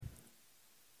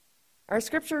Our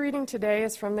scripture reading today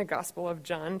is from the Gospel of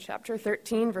John, chapter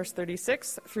 13, verse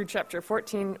 36, through chapter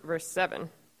 14, verse 7.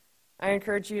 I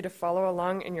encourage you to follow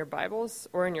along in your Bibles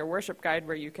or in your worship guide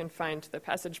where you can find the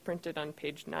passage printed on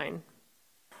page 9.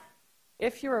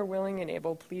 If you are willing and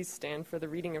able, please stand for the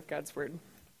reading of God's Word.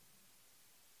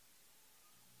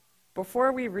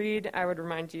 Before we read, I would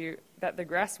remind you that the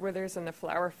grass withers and the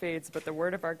flower fades, but the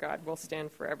word of our God will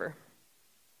stand forever.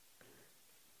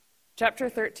 Chapter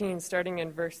 13, starting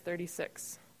in verse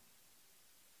 36.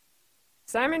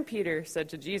 Simon Peter said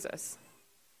to Jesus,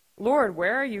 "Lord,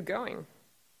 where are you going?"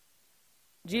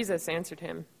 Jesus answered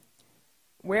him,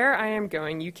 "Where I am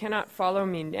going, you cannot follow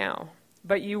me now,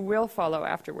 but you will follow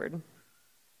afterward."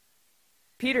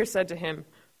 Peter said to him,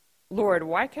 "Lord,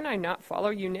 why can I not follow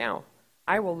you now?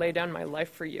 I will lay down my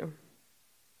life for you."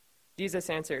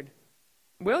 Jesus answered,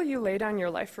 "Will you lay down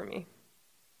your life for me?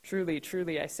 Truly,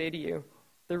 truly, I say to you,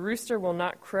 the rooster will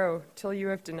not crow till you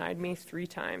have denied me 3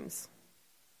 times.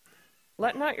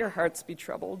 Let not your hearts be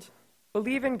troubled.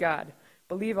 Believe in God.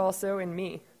 Believe also in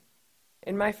me.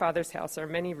 In my Father's house are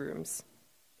many rooms.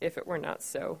 If it were not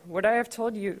so, would I have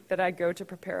told you that I go to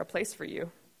prepare a place for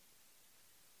you?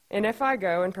 And if I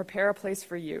go and prepare a place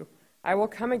for you, I will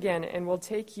come again and will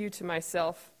take you to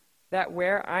myself, that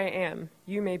where I am,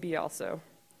 you may be also.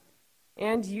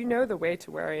 And you know the way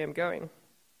to where I am going."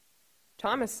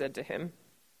 Thomas said to him,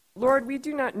 "Lord, we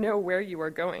do not know where you are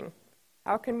going.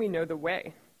 How can we know the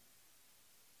way?"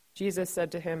 Jesus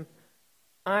said to him,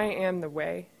 "I am the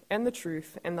way and the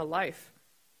truth and the life.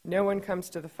 No one comes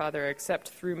to the Father except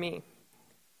through me.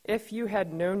 If you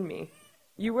had known me,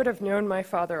 you would have known my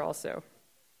Father also.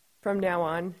 From now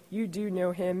on, you do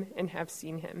know him and have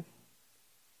seen him."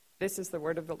 This is the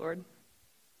word of the Lord.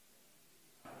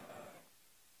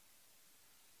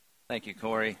 Thank you,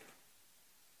 Corey.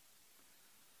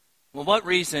 Well, what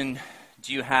reason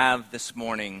do you have this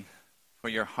morning for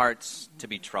your hearts to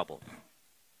be troubled?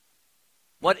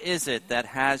 What is it that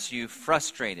has you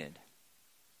frustrated,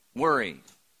 worried,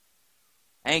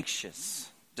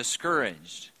 anxious,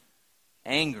 discouraged,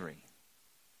 angry?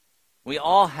 We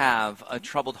all have a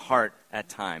troubled heart at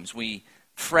times. We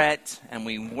fret and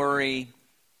we worry,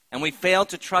 and we fail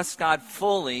to trust God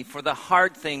fully for the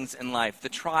hard things in life, the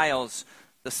trials,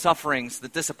 the sufferings, the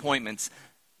disappointments.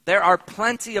 There are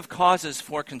plenty of causes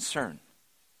for concern,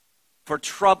 for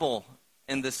trouble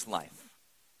in this life.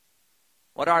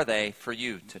 What are they for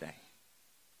you today?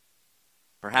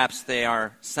 Perhaps they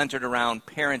are centered around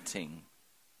parenting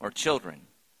or children,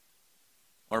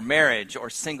 or marriage or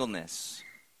singleness,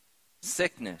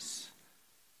 sickness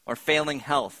or failing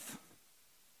health,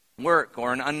 work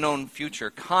or an unknown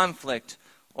future, conflict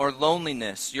or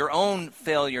loneliness, your own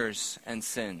failures and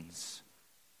sins,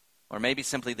 or maybe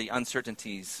simply the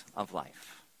uncertainties of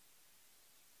life.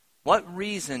 What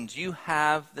reason do you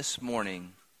have this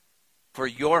morning for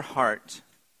your heart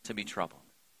to be troubled?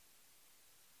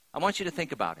 I want you to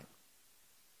think about it.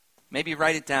 Maybe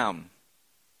write it down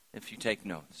if you take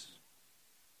notes.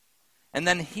 And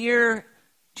then hear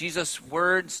Jesus'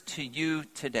 words to you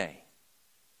today.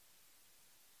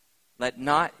 Let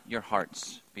not your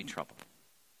hearts be troubled.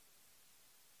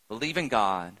 Believe in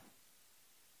God.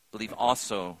 Believe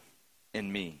also in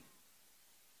me.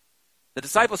 The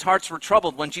disciples' hearts were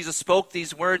troubled when Jesus spoke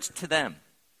these words to them.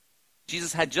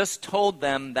 Jesus had just told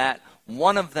them that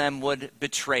one of them would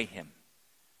betray him.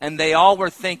 And they all were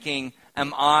thinking,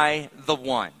 am I the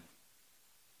one?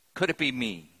 Could it be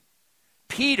me?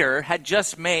 Peter had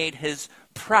just made his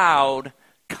proud,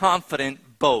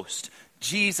 confident boast.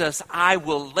 Jesus, I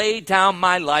will lay down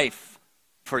my life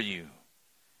for you.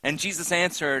 And Jesus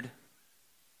answered,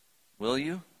 will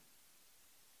you?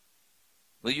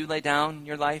 Will you lay down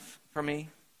your life for me?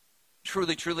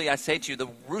 Truly, truly, I say to you,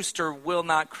 the rooster will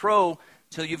not crow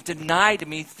till you've denied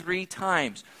me 3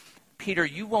 times. Peter,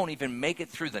 you won't even make it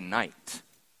through the night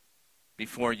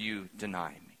before you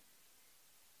deny me.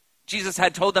 Jesus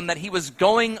had told them that he was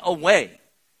going away.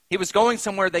 He was going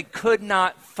somewhere they could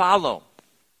not follow.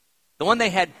 The one they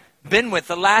had been with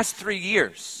the last 3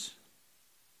 years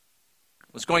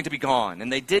was going to be gone,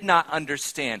 and they did not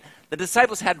understand. The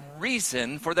disciples had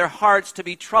reason for their hearts to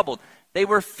be troubled. They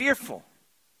were fearful.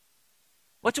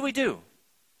 What do?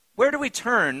 Where do we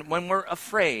turn when we're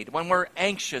afraid, when we're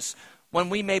anxious, when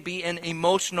we may be in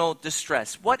emotional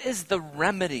distress? What is the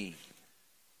remedy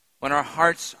when our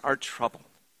hearts are troubled?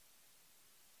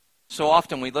 So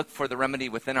often we look for the remedy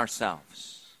within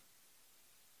ourselves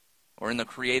or in the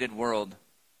created world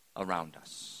around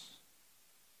us.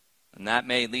 And that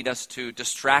may lead us to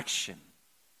distraction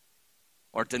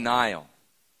or denial,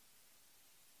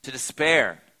 to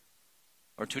despair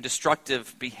or to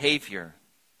destructive behavior.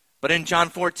 But in John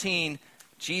 14,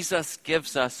 Jesus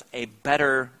gives us a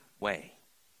better way.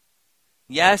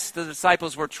 Yes, the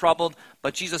disciples were troubled,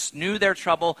 but Jesus knew their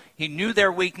trouble. He knew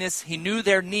their weakness. He knew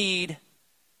their need.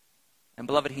 And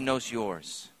beloved, he knows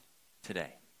yours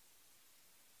today.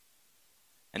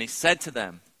 And he said to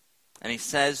them, and he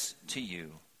says to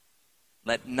you,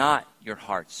 let not your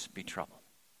hearts be troubled.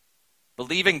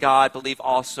 Believe in God, believe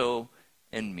also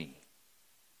in me.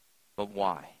 But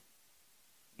why?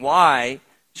 Why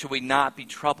should we not be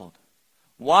troubled?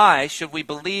 Why should we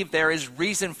believe there is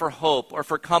reason for hope or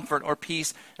for comfort or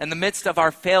peace in the midst of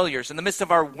our failures, in the midst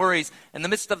of our worries, in the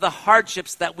midst of the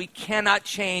hardships that we cannot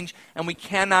change and we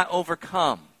cannot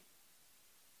overcome?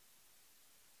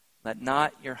 Let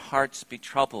not your hearts be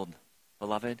troubled,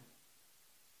 beloved,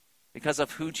 because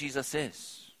of who Jesus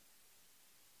is,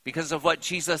 because of what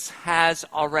Jesus has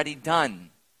already done,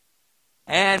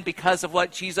 and because of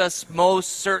what Jesus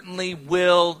most certainly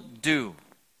will do.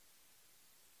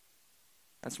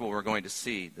 That's what we're going to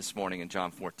see this morning in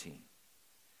John 14.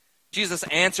 Jesus'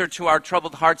 answer to our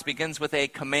troubled hearts begins with a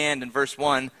command in verse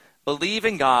 1, believe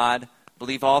in God,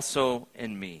 believe also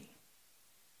in me.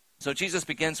 So Jesus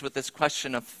begins with this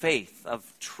question of faith,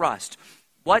 of trust.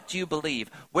 What do you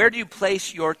believe? Where do you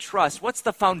place your trust? What's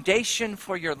the foundation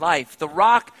for your life? The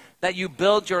rock that you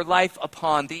build your life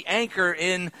upon, the anchor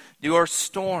in your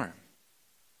storm.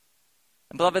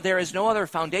 And beloved, there is no other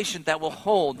foundation that will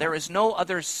hold. There is no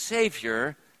other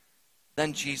Savior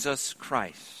than Jesus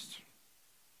Christ.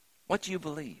 What do you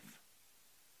believe?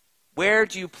 Where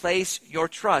do you place your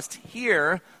trust?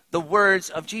 Hear the words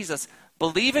of Jesus.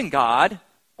 Believe in God,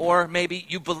 or maybe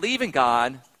you believe in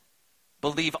God,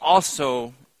 believe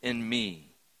also in me.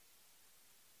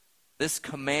 This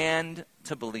command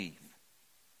to believe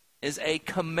is a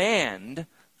command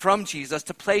from Jesus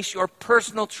to place your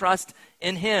personal trust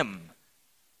in him.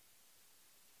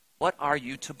 What are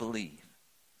you to believe?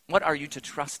 What are you to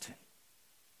trust in?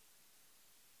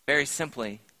 Very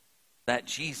simply, that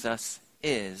Jesus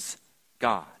is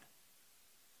God.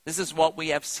 This is what we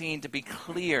have seen to be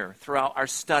clear throughout our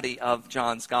study of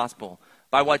John's Gospel,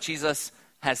 by what Jesus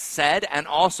has said and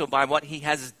also by what he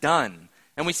has done.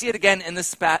 And we see it again in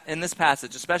this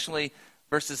passage, especially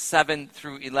verses 7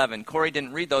 through 11. Corey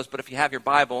didn't read those, but if you have your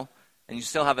Bible and you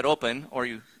still have it open, or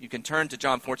you can turn to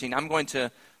John 14, I'm going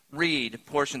to read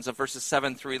portions of verses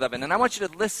 7 through 11. And I want you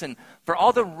to listen for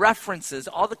all the references,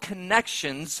 all the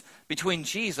connections between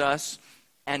Jesus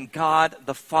and God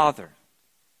the Father.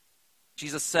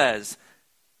 Jesus says,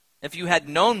 if you had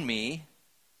known me,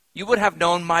 you would have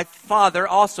known my Father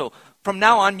also. From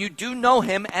now on, you do know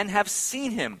him and have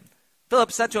seen him.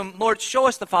 Philip said to him, Lord, show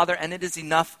us the Father, and it is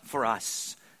enough for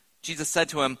us. Jesus said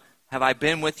to him, have I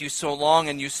been with you so long,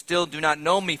 and you still do not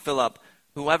know me, Philip?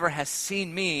 Whoever has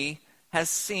seen me has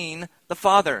seen the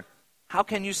Father. How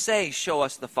can you say, show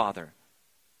us the Father?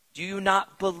 Do you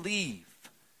not believe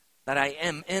that I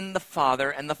am in the Father,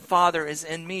 and the Father is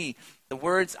in me? The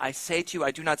words I say to you,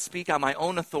 I do not speak on my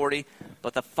own authority,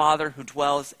 but the Father who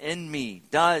dwells in me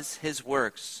does his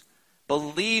works.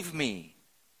 Believe me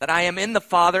that I am in the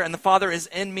Father, and the Father is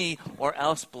in me, or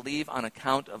else believe on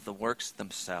account of the works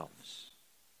themselves.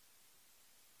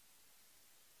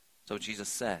 So Jesus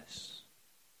says,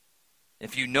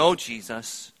 if you know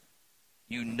Jesus,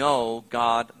 you know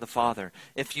God the Father.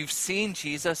 If you've seen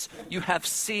Jesus, you have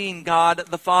seen God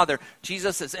the Father.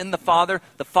 Jesus is in the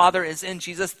Father is in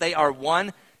Jesus. They are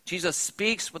one. Jesus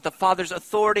speaks with the Father's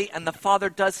authority, and the Father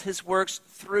does his works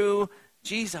through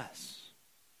Jesus.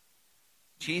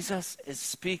 Jesus is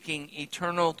speaking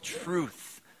eternal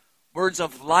truth, words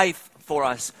of life for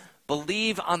us.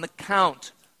 Believe on the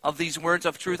count of these words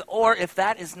of truth, or if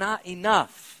that is not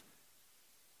enough,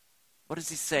 what does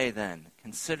he say then?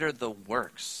 Consider the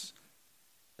works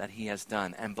that he has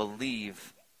done and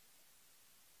believe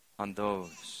on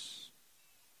those.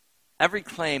 Every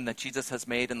claim that Jesus has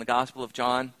made in the Gospel of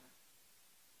John,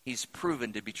 he's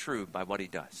proven to be true by what he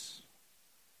does.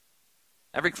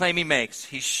 Every claim he makes,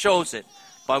 he shows it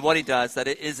by what he does, that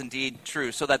it is indeed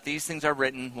true, so that these things are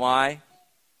written. Why?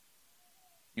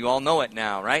 You all know it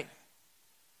now, right?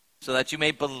 So that you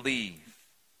may believe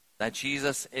that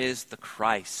Jesus is the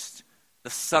Christ, the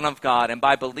Son of God, and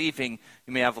by believing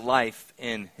you may have life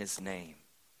in his name.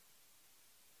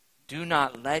 Do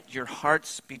not let your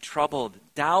hearts be troubled.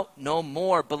 Doubt no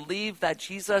more. Believe that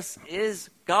Jesus is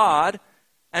God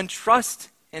and trust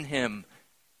in him.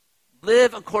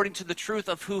 Live according to the truth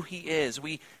of who he is.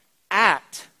 We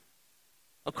act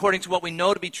according to what we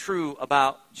know to be true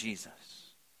about Jesus.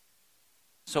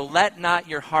 So let not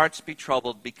your hearts be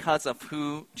troubled because of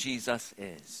who Jesus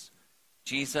is.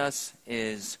 Jesus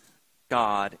is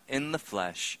God in the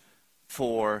flesh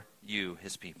for you,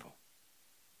 his people.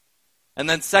 And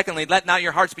then secondly, let not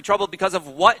your hearts be troubled because of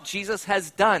what Jesus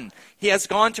has done. He has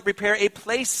gone to prepare a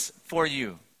place for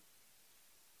you.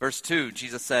 Verse 2,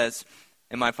 Jesus says,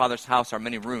 in my Father's house are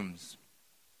many rooms.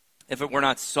 If it were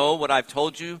not so, would I have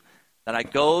told you that I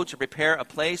go to prepare a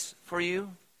place for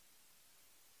you?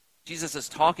 Jesus is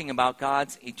talking about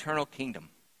God's eternal kingdom.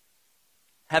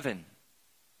 Heaven.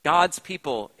 God's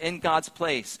people in God's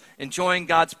place, enjoying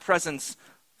God's presence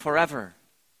forever.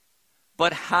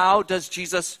 But how does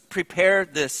Jesus prepare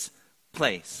this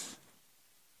place?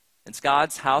 Is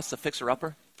God's house a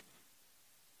fixer-upper?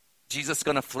 Jesus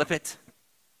going to flip it?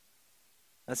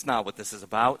 That's not what this is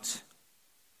about.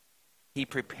 He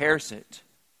prepares it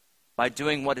by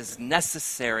doing what is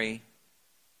necessary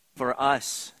for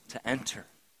us to enter.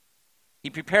 He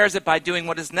prepares it by doing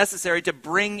what is necessary to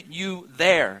bring you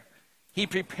there. He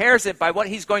prepares it by what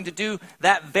he's going to do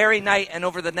that very night and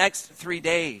over the next 3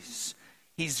 days.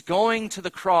 He's going to the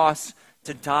cross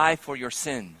to die for your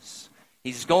sins.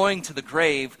 He's going to the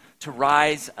grave to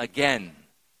rise again.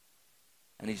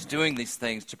 And he's doing these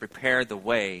things to prepare the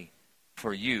way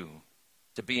for you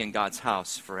to be in God's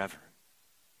house forever.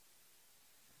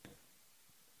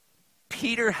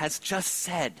 Peter has just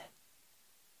said,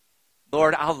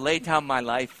 Lord, I'll lay down my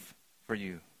life for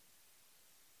you.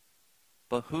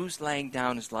 But who's laying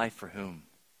down his life for whom?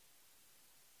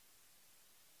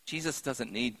 Jesus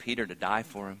doesn't need Peter to die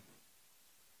for him.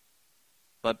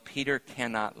 But Peter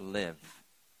cannot live.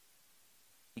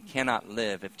 He cannot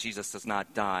live if Jesus does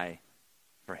not die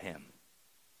for him.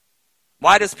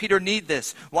 Why does Peter need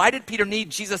this? Why did Peter need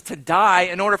Jesus to die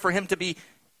in order for him to be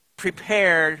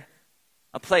prepared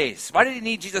a place? Why did he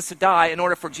need Jesus to die in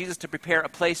order for Jesus to prepare a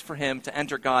place for him to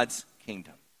enter God's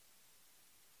kingdom?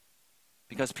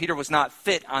 Because Peter was not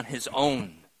fit on his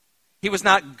own. He was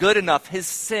not good enough. His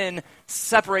sin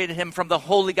separated him from the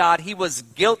holy God. He was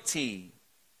guilty.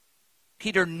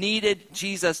 Peter needed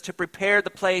Jesus to prepare the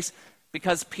place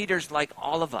because Peter's like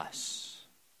all of us.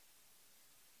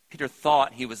 Peter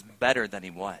thought he was better than he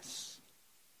was.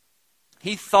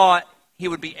 He thought he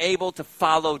would be able to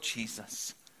follow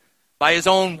Jesus. By his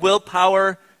own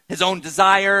willpower, his own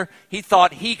desire, he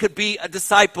thought he could be a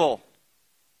disciple.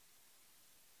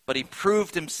 But he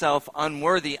proved himself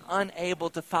unworthy, unable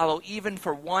to follow even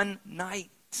for one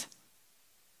night.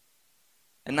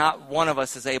 And not one of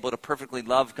us is able to perfectly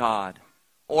love God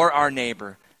or our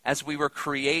neighbor as we were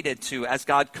created to, as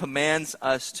God commands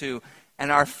us to.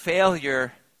 And our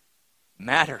failure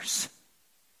matters.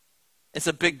 It's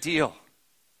a big deal.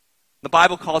 The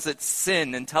Bible calls it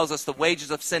sin and tells us the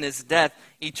wages of sin is death,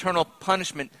 eternal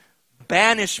punishment,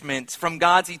 banishment from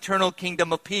God's eternal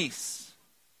kingdom of peace.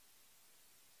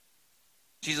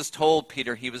 Jesus told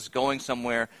Peter he was going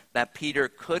somewhere that Peter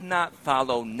could not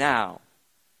follow now,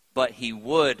 but he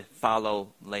would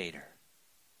follow later.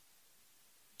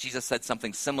 Jesus said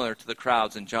something similar to the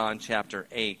crowds in John chapter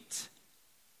 8,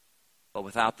 but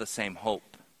without the same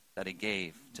hope that he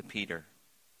gave to Peter.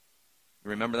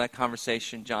 You remember that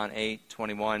conversation, John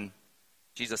 8:21?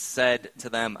 Jesus said to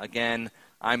them again,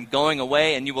 I'm going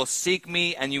away, and you will seek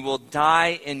me, and you will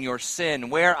die in your sin.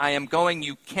 Where I am going,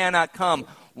 you cannot come.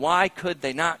 Why could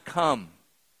they not come?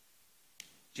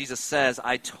 Jesus says,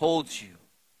 I told you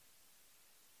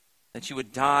that you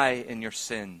would die in your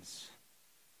sins.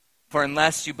 For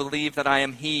unless you believe that I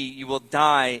am he, you will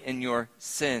die in your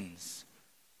sins.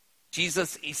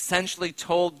 Jesus essentially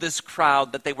told this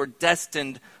crowd that they were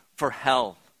destined for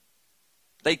hell.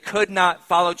 They could not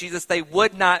follow Jesus. They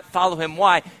would not follow him.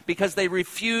 Why? Because they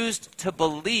refused to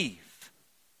believe.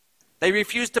 They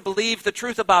refused to believe the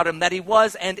truth about him, that he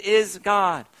was and is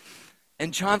God.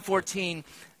 In John 14,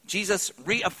 Jesus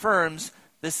reaffirms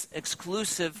this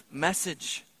exclusive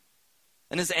message.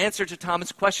 In his answer to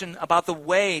Thomas' question about the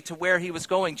way to where he was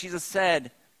going, Jesus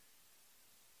said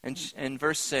in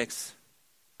verse 6,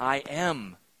 I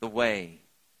am the way,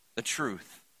 the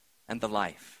truth, and the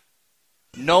life.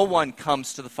 No one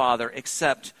comes to the Father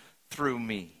except through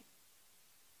me.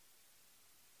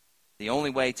 The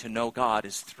only way to know God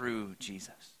is through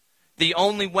Jesus. The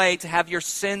only way to have your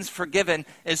sins forgiven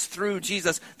is through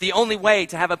Jesus. The only way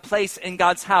to have a place in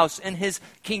God's house, in his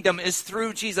kingdom, is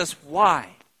through Jesus. Why?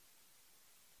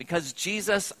 Because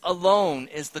Jesus alone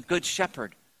is the good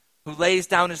shepherd who lays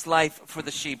down his life for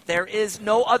the sheep. There is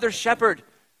no other shepherd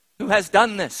who has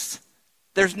done this.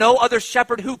 There's no other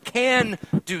shepherd who can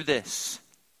do this.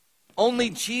 Only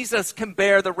Jesus can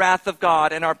bear the wrath of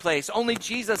God in our place. Only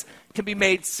Jesus can be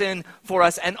made sin for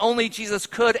us. And only Jesus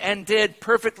could and did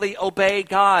perfectly obey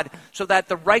God so that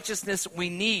the righteousness we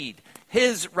need,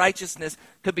 his righteousness,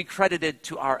 could be credited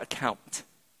to our account.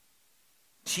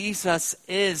 Jesus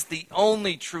is the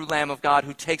only true Lamb of God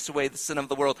who takes away the sin of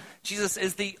the world. Jesus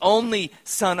is the only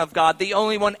Son of God, the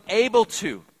only one able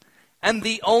to, and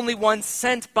the only one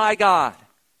sent by God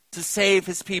to save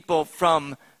his people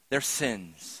from their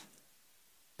sins.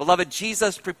 Beloved,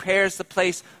 Jesus prepares the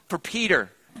place for Peter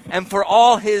and for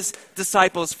all his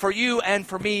disciples, for you and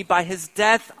for me, by his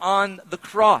death on the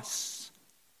cross.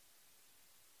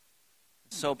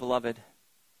 So, beloved,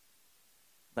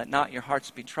 let not your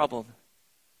hearts be troubled,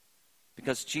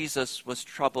 because Jesus was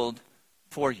troubled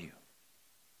for you,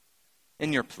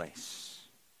 in your place.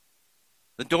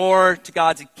 The door to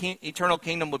God's eternal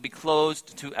kingdom would be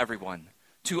closed to everyone,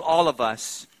 to all of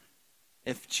us,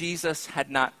 if Jesus had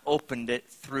not opened it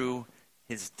through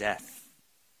his death.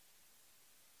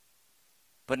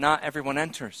 But not everyone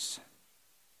enters.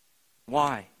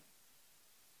 Why?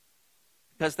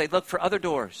 Because they look for other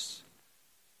doors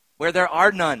where there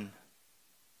are none.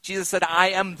 Jesus said, I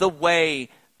am the way,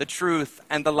 the truth,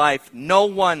 and the life. No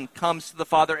one comes to the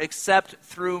Father except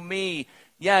through me.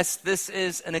 Yes, this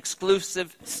is an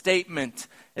exclusive statement.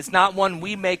 It's not one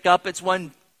we make up. It's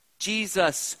one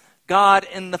Jesus, God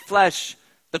in the flesh,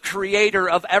 the creator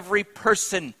of every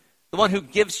person, the one who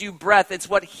gives you breath. It's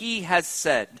what he has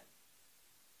said.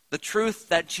 The truth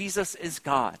that Jesus is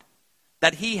God,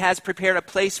 that he has prepared a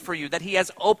place for you, that he has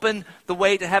opened the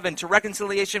way to heaven, to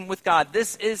reconciliation with God.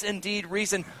 This is indeed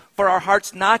reason for our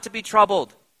hearts not to be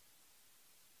troubled,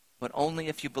 but only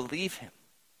if you believe him.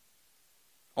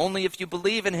 Only if you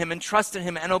believe in him and trust in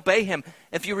him and obey him.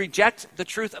 If you reject the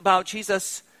truth about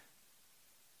Jesus,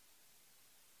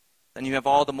 then you have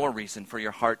all the more reason for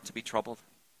your heart to be troubled.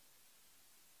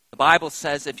 The Bible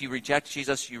says if you reject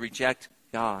Jesus, you reject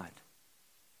God.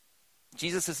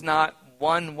 Jesus is not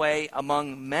one way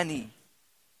among many.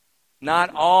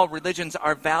 Not all religions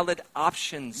are valid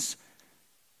options.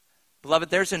 Beloved,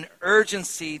 there's an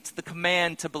urgency to the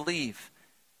command to believe,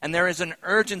 and there is an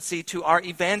urgency to our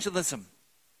evangelism.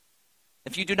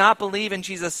 If you do not believe in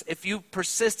Jesus, if you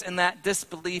persist in that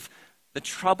disbelief, the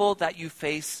trouble that you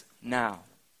face now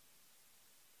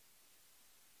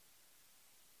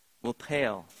will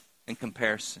pale in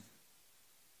comparison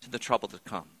to the trouble to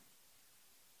come.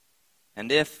 And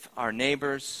if our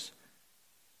neighbors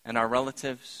and our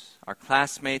relatives, our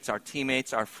classmates, our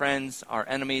teammates, our friends, our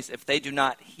enemies, if they do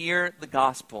not hear the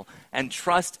gospel and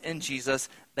trust in Jesus,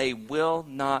 they will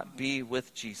not be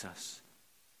with Jesus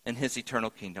in his eternal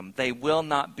kingdom. They will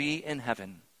not be in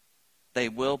heaven. They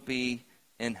will be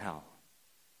in hell.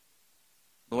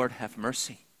 Lord, have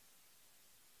mercy.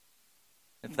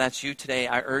 If that's you today,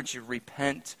 I urge you,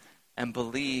 repent and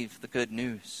believe the good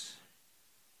news.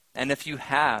 And if you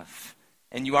have,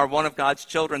 and you are one of God's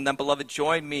children, then, beloved,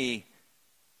 join me.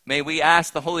 May we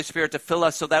ask the Holy Spirit to fill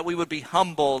us so that we would be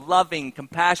humble, loving,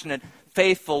 compassionate,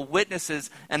 faithful witnesses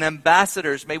and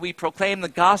ambassadors. May we proclaim the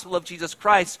gospel of Jesus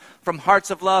Christ from hearts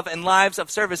of love and lives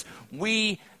of service.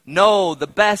 We know the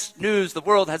best news the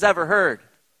world has ever heard.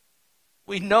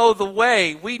 We know the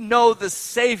way. We know the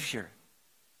Savior.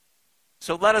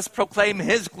 So let us proclaim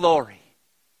his glory.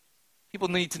 People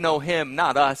need to know him,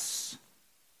 not us.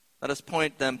 Let us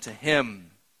point them to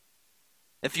him.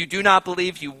 If you do not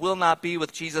believe, you will not be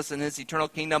with Jesus in his eternal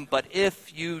kingdom. But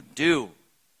if you do,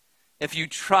 if you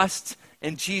trust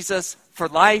in Jesus for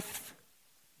life,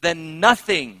 then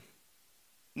nothing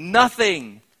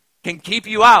can keep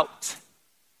you out.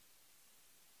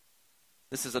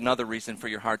 This is another reason for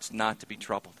your hearts not to be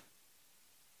troubled.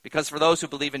 Because for those who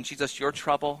believe in Jesus, your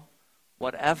trouble,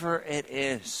 whatever it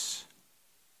is,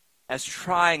 as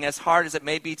trying, as hard as it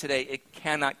may be today, it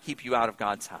cannot keep you out of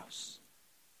God's house.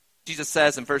 Jesus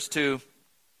says in verse 2,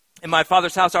 in my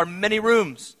Father's house are many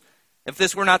rooms. If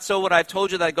this were not so, would I have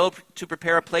told you that I go to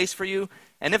prepare a place for you?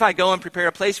 And if I go and prepare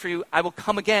a place for you, I will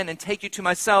come again and take you to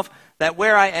myself, that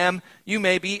where I am, you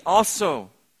may be also.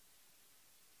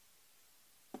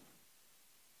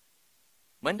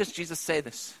 When does Jesus say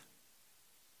this?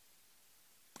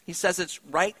 He says it's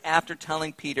right after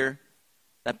telling Peter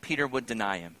that Peter would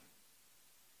deny him.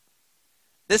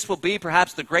 This will be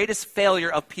perhaps the greatest failure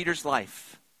of Peter's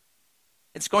life.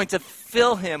 It's going to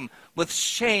fill him with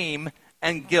shame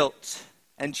and guilt.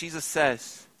 And Jesus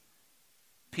says,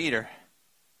 Peter,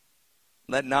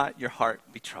 let not your heart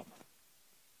be troubled.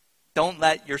 Don't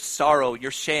let your sorrow,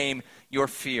 your shame, your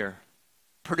fear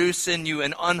produce in you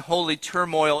an unholy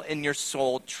turmoil in your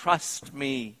soul. Trust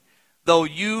me. Though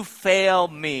you fail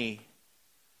me,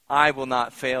 I will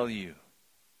not fail you.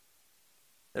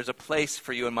 There's a place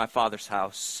for you in my Father's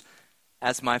house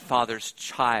as my Father's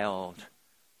child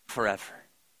forever.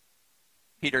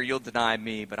 Peter, you'll deny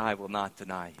me, but I will not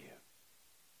deny you.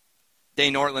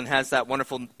 Dane Ortland has that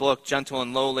wonderful book, Gentle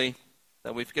and Lowly.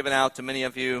 that we've given out to many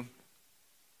of you.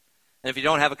 And if you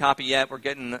don't have a copy yet, we're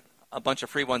getting a bunch of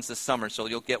free ones this summer, so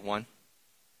you'll get one.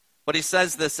 But he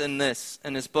says this in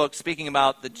his book, speaking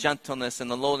about the gentleness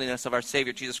and the lowliness of our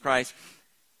Savior, Jesus Christ.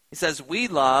 He says, we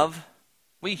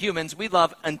humans, we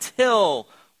love until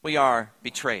we are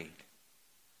betrayed.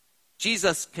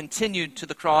 Jesus continued to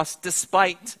the cross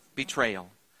despite betrayal.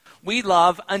 We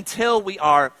love until we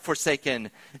are forsaken.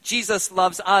 Jesus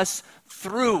loves us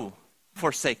through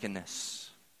forsakenness.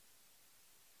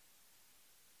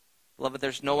 Beloved,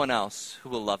 there's no one else who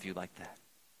will love you like that.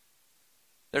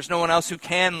 There's no one else who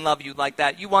can love you like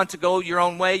that. You want to go your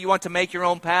own way. You want to make your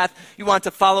own path. You want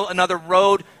to follow another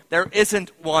road. There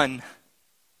isn't one.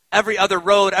 Every other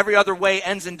road, every other way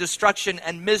ends in destruction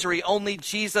and misery. Only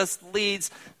Jesus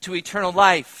leads to eternal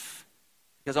life,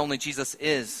 because only Jesus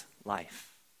is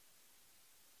life.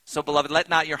 So, beloved, let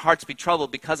not your hearts be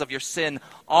troubled because of your sin,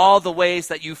 all the ways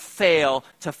that you fail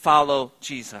to follow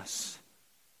Jesus.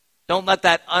 Don't let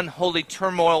that unholy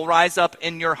turmoil rise up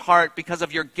in your heart because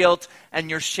of your guilt and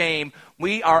your shame.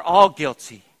 We are all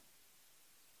guilty.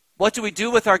 What do we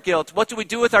do with our guilt? What do we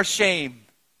do with our shame?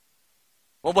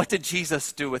 Well, what did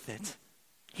Jesus do with it?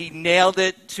 He nailed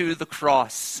it to the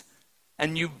cross,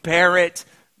 and you bear it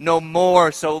no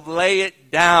more. So lay it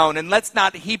down, and let's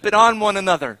not heap it on one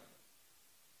another.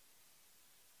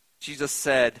 Jesus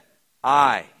said,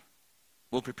 I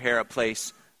will prepare a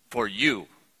place for you.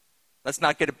 Let's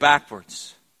not get it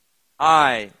backwards.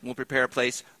 I will prepare a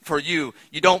place for you.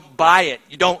 You don't buy it.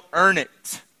 You don't earn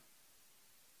it.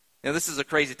 Now, this is a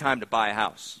crazy time to buy a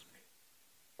house.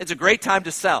 It's a great time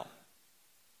to sell,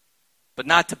 but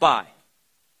not to buy.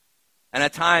 And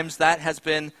at times, that has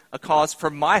been a cause for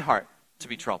my heart to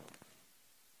be troubled.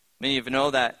 Many of you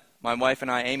know that my wife and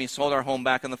I, Amy, sold our home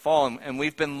back in the fall, and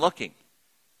we've been looking.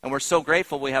 And we're so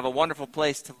grateful we have a wonderful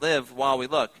place to live while we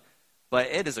look. But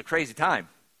it is a crazy time.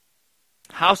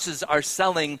 Houses are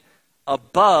selling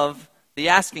above the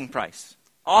asking price,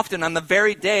 often on the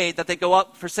very day that they go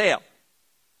up for sale.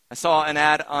 I saw an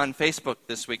ad on Facebook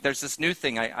this week. There's this new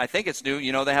thing. I think it's new.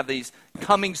 You know, they have these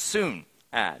coming soon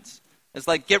ads. It's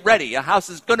like, get ready. A house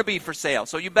is going to be for sale,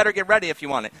 so you better get ready if you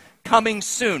want it. Coming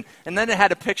soon. And then it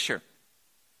had a picture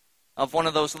of one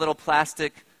of those little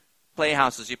plastic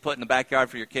playhouses you put in the backyard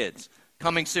for your kids.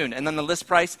 Coming soon. And then the list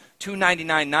price,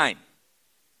 $299,900.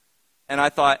 And I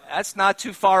thought, that's not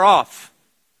too far off.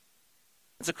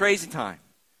 It's a crazy time.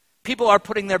 People are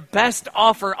putting their best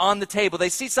offer on the table. They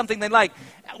see something they like.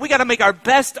 We got to make our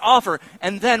best offer.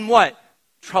 And then what?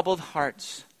 Troubled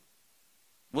hearts.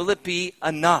 Will it be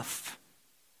enough?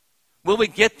 Will we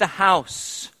get the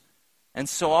house? And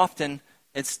so often,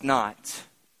 it's not.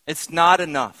 It's not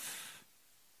enough.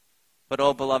 But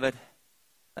oh, beloved,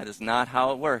 that is not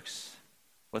how it works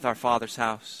with our Father's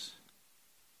house.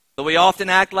 Though we often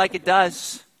act like it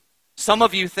does. Some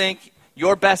of you think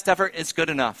your best effort is good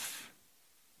enough.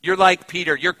 You're like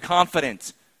Peter. You're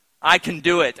confident. I can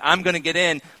do it. I'm going to get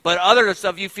in. But others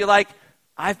of you feel like,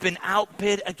 I've been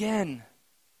outbid again.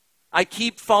 I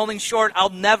keep falling short. I'll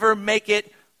never make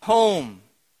it home.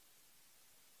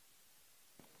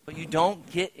 But you don't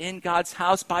get in God's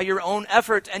house by your own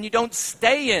effort, and you don't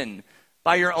stay in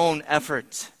by your own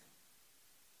effort.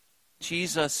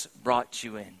 Jesus brought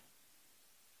you in.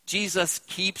 Jesus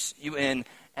keeps you in,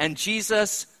 and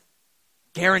Jesus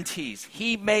guarantees,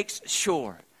 he makes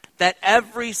sure that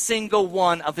every single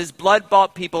one of his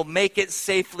blood-bought people make it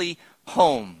safely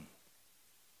home.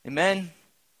 Amen?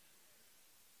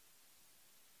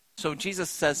 So Jesus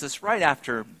says this right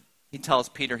after he tells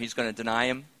Peter he's going to deny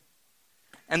him.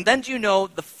 And then do you know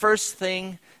the first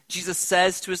thing Jesus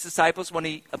says to his disciples when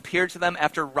he appeared to them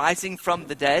after rising from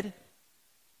the dead?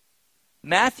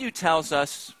 Matthew tells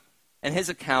us in his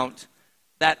account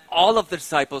that all of the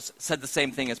disciples said the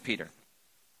same thing as Peter.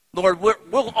 Lord,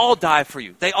 we'll all die for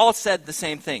you. They all said the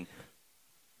same thing.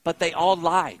 But they all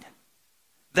lied.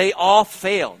 They all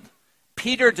failed.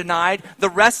 Peter denied. The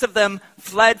rest of them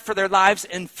fled for their lives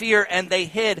in fear, and they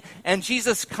hid. And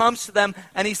Jesus comes to them,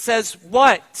 and he says,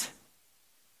 what?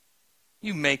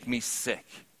 You make me sick.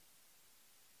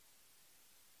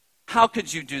 How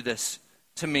could you do this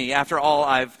to me after all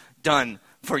I've done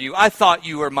for you? I thought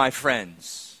you were my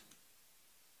friends.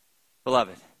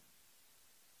 Beloved,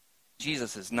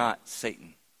 Jesus is not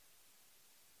Satan.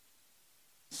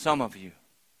 Some of you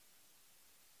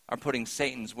are putting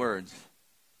Satan's words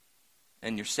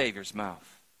in your Savior's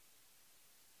mouth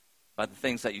by the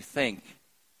things that you think,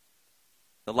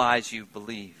 the lies you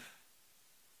believe.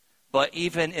 But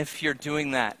even if you're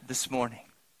doing that this morning,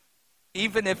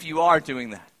 even if you are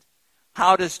doing that,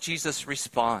 how does Jesus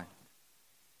respond?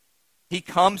 He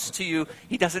comes to you.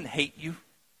 He doesn't hate you.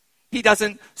 He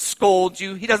doesn't scold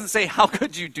you. He doesn't say, how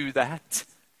could you do that?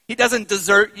 He doesn't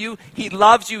desert you. He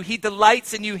loves you. He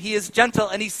delights in you. He is gentle.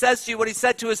 And he says to you what he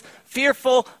said to his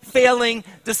fearful, failing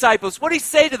disciples. What did he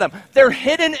say to them? They're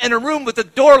hidden in a room with the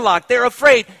door locked. They're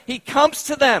afraid. He comes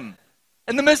to them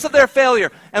in the midst of their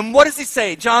failure. And what does he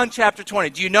say? John chapter 20.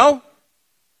 Do you know?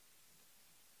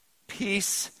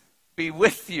 Peace be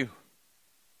with you.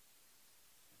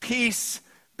 Peace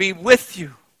be with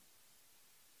you.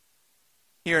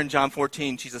 Here in John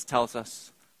 14, Jesus tells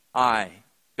us, I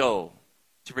go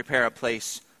to prepare a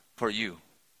place for you.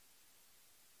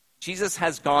 Jesus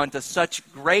has gone to such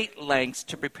great lengths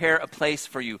to prepare a place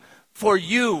for you. For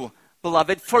you,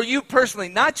 beloved, for you personally,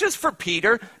 not just for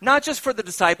Peter, not just for the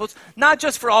disciples, not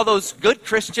just for all those good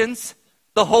Christians,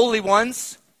 the holy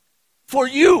ones. For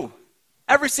you,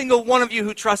 every single one of you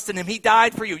who trust in him. He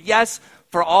died for you. Yes,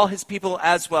 for all his people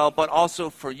as well, but also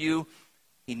for you.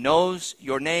 He knows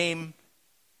your name,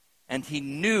 and he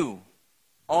knew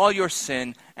all your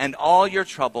sin and all your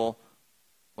trouble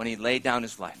when he laid down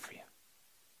his life for you.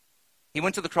 He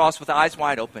went to the cross with eyes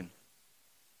wide open.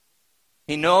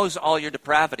 He knows all your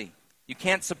depravity. You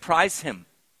can't surprise him.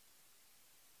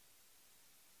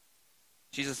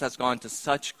 Jesus has gone to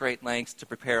such great lengths to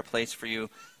prepare a place for you.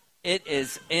 It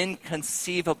is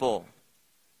inconceivable.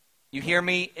 You hear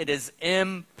me? It is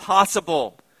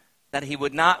impossible that he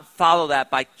would not follow that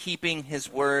by keeping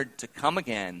his word to come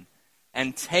again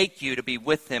and take you to be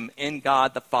with him in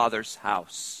God the Father's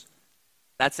house.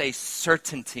 That's a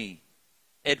certainty.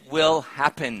 It will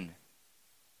happen.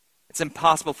 It's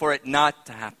impossible for it not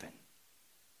to happen.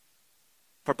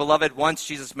 For beloved, once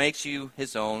Jesus makes you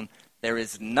his own, there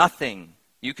is nothing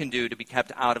you can do to be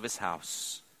kept out of his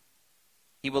house.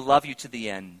 He will love you to the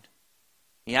end.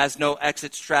 He has no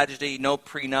exit strategy, no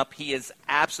prenup. He is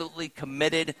absolutely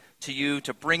committed to you,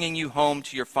 to bringing you home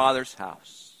to your Father's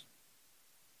house.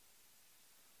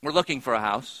 We're looking for a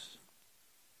house,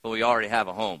 but we already have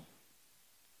a home.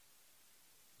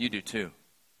 You do too.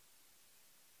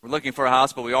 We're looking for a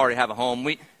house, but we already have a home.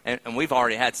 We've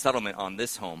already had settlement on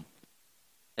this home.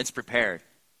 It's prepared.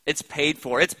 It's paid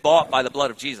for. It's bought by the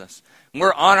blood of Jesus. And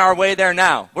we're on our way there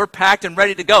now. We're packed and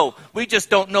ready to go. We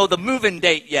just don't know the move-in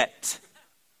date yet.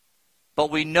 But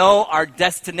we know our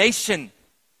destination.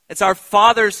 It's our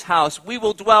Father's house. We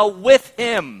will dwell with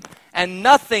him, and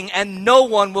nothing and no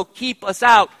one will keep us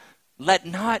out. Let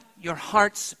not your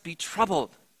hearts be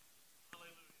troubled.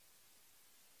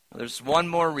 There's one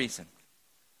more reason.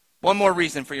 One more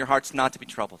reason for your hearts not to be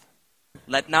troubled.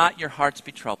 Let not your hearts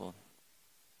be troubled.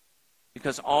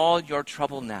 Because all your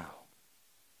trouble now,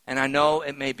 and I know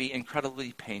it may be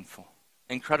incredibly painful,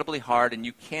 incredibly hard, and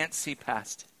you can't see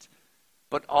past it,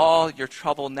 but all your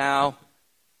trouble now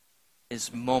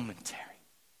is momentary.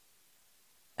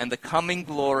 And the coming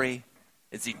glory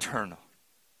is eternal.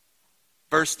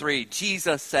 Verse 3,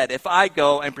 Jesus said, if I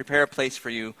go and prepare a place for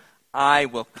you, I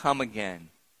will come again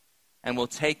and will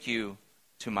take you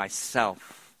to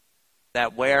myself,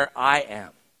 that where I am,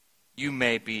 you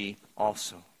may be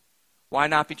also. Why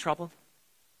not be troubled?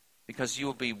 Because you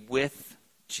will be with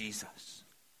Jesus.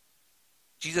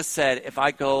 Jesus said, if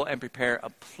I go and prepare a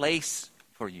place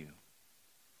for you,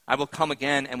 I will come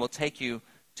again and will take you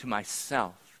to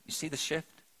myself. You see the shift?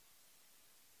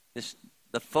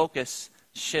 The focus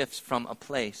shifts from a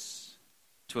place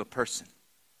to a person.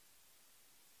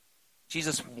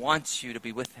 Jesus wants you to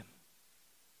be with him.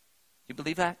 Do you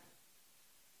believe that?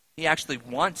 He actually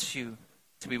wants you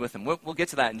to be with him. We'll get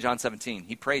to that in John 17.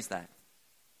 He prays that.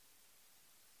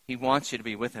 He wants you to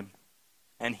be with him.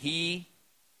 And he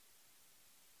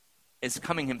is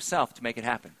coming himself to make it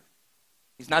happen.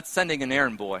 He's not sending an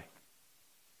errand boy.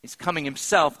 He's coming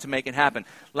himself to make it happen.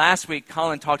 Last week,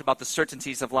 Colin talked about the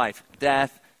certainties of life.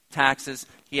 Death, taxes.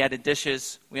 He added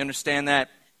dishes. We understand that.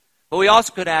 But we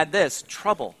also could add this,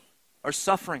 trouble or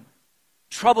suffering.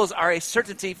 Troubles are a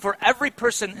certainty for every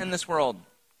person in this world.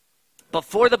 But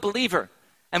for the believer,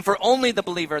 and for only the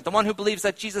believer, the one who believes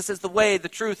that Jesus is the way, the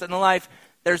truth, and the life,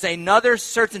 there's another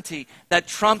certainty that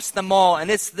trumps them all, and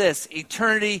it's this,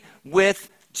 eternity with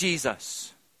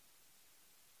Jesus.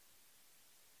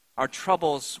 Our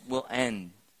troubles will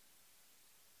end.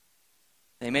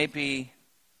 They may be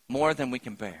more than we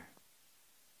can bear,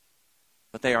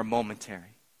 but they are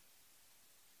momentary.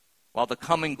 While the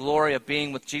coming glory of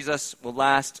being with Jesus will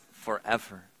last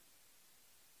forever.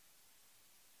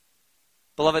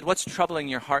 Beloved, what's troubling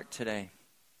your heart today?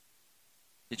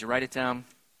 Did you write it down?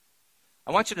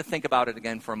 I want you to think about it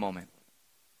again for a moment.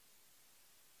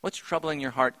 What's troubling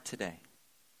your heart today?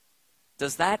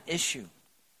 Does that issue,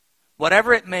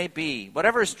 whatever it may be,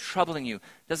 whatever is troubling you,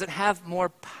 does it have more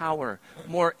power,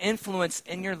 more influence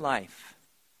in your life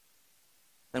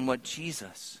than what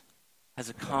Jesus has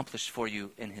accomplished for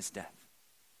you in his death?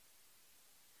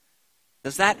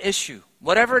 Does that issue,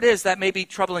 whatever it is that may be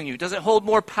troubling you, does it hold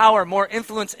more power, more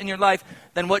influence in your life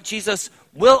than what Jesus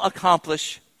will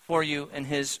accomplish for you in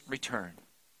his return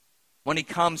when he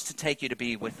comes to take you to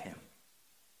be with him?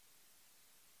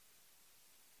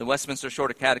 The Westminster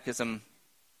Shorter Catechism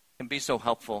can be so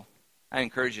helpful. I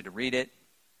encourage you to read it,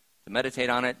 to meditate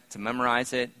on it, to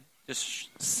memorize it. Just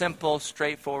simple,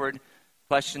 straightforward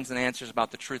questions and answers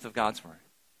about the truth of God's word.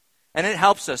 And it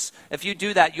helps us. If you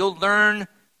do that, you'll learn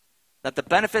that the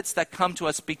benefits that come to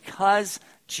us because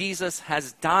Jesus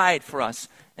has died for us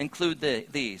include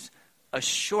these.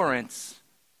 Assurance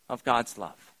of God's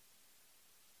love.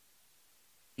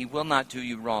 He will not do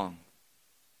you wrong.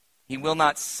 He will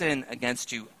not sin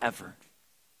against you ever.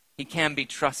 He can be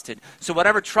trusted. So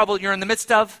whatever trouble you're in the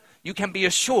midst of, you can be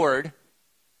assured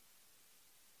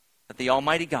that the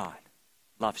Almighty God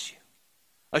loves you.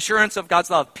 Assurance of God's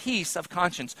love, peace of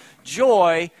conscience,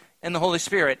 joy in the Holy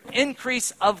Spirit,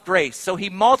 increase of grace. So he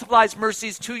multiplies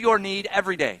mercies to your need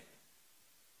every day.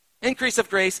 Increase of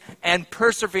grace and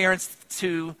perseverance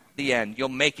to the end. You'll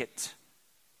make it.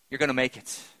 You're going to make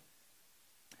it.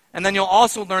 And then you'll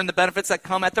also learn the benefits that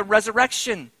come at the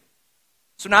resurrection.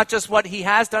 So not just what he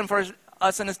has done for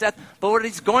us in his death, but what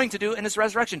he's going to do in his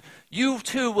resurrection. You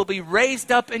too will be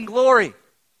raised up in glory.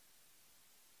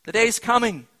 The day's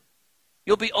coming.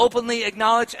 You'll be openly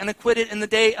acknowledged and acquitted in the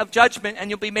day of judgment, and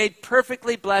you'll be made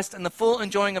perfectly blessed in the full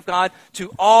enjoying of God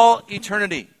to all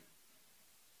eternity.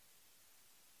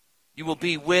 You will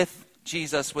be with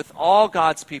Jesus, with all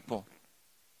God's people,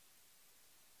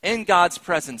 in God's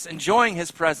presence, enjoying his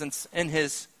presence in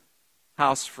his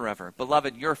house forever.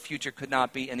 Beloved, your future could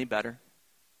not be any better,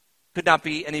 could not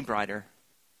be any brighter.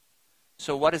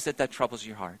 So what is it that troubles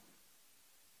your heart?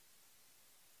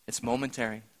 It's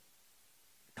momentary.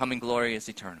 The coming glory is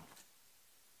eternal.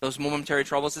 Those momentary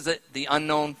troubles, is it the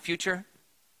unknown future?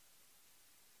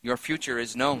 Your future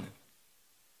is known.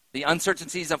 The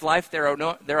uncertainties of life, there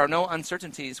are no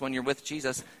uncertainties when you're with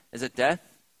Jesus. Is it death?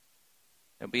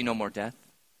 There'll be no more death.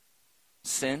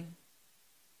 Sin?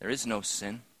 There is no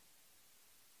sin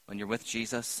when you're with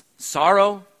Jesus.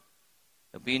 Sorrow?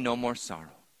 There'll be no more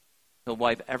sorrow. He'll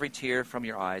wipe every tear from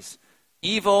your eyes.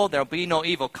 Evil? There'll be no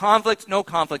evil. Conflict? No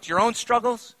conflict. Your own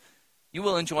struggles? You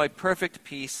will enjoy perfect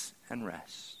peace and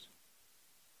rest.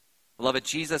 Beloved,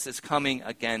 Jesus is coming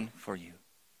again for you.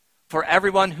 For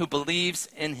everyone who believes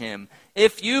in him.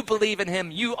 If you believe in him,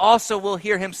 you also will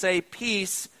hear him say,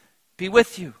 peace be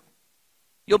with you.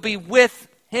 You'll be with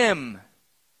him.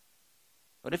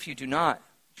 But if you do not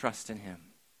trust in him,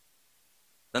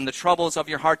 then the troubles of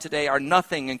your heart today are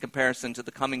nothing in comparison to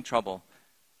the coming trouble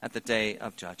at the day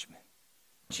of judgment.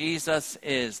 Jesus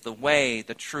is the way,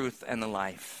 the truth, and the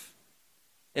life.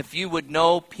 If you would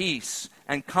know peace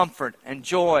and comfort and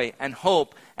joy and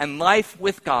hope and life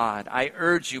with God, I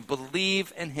urge you,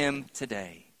 believe in him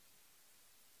today.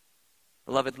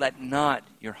 Beloved, let not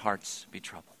your hearts be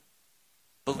troubled.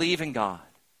 Believe in God.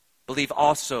 Believe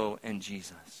also in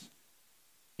Jesus.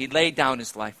 He laid down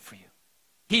his life for you.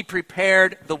 He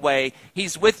prepared the way.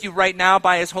 He's with you right now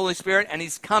by his Holy Spirit, and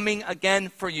he's coming again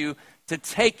for you to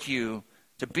take you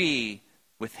to be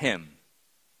with him.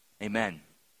 Amen.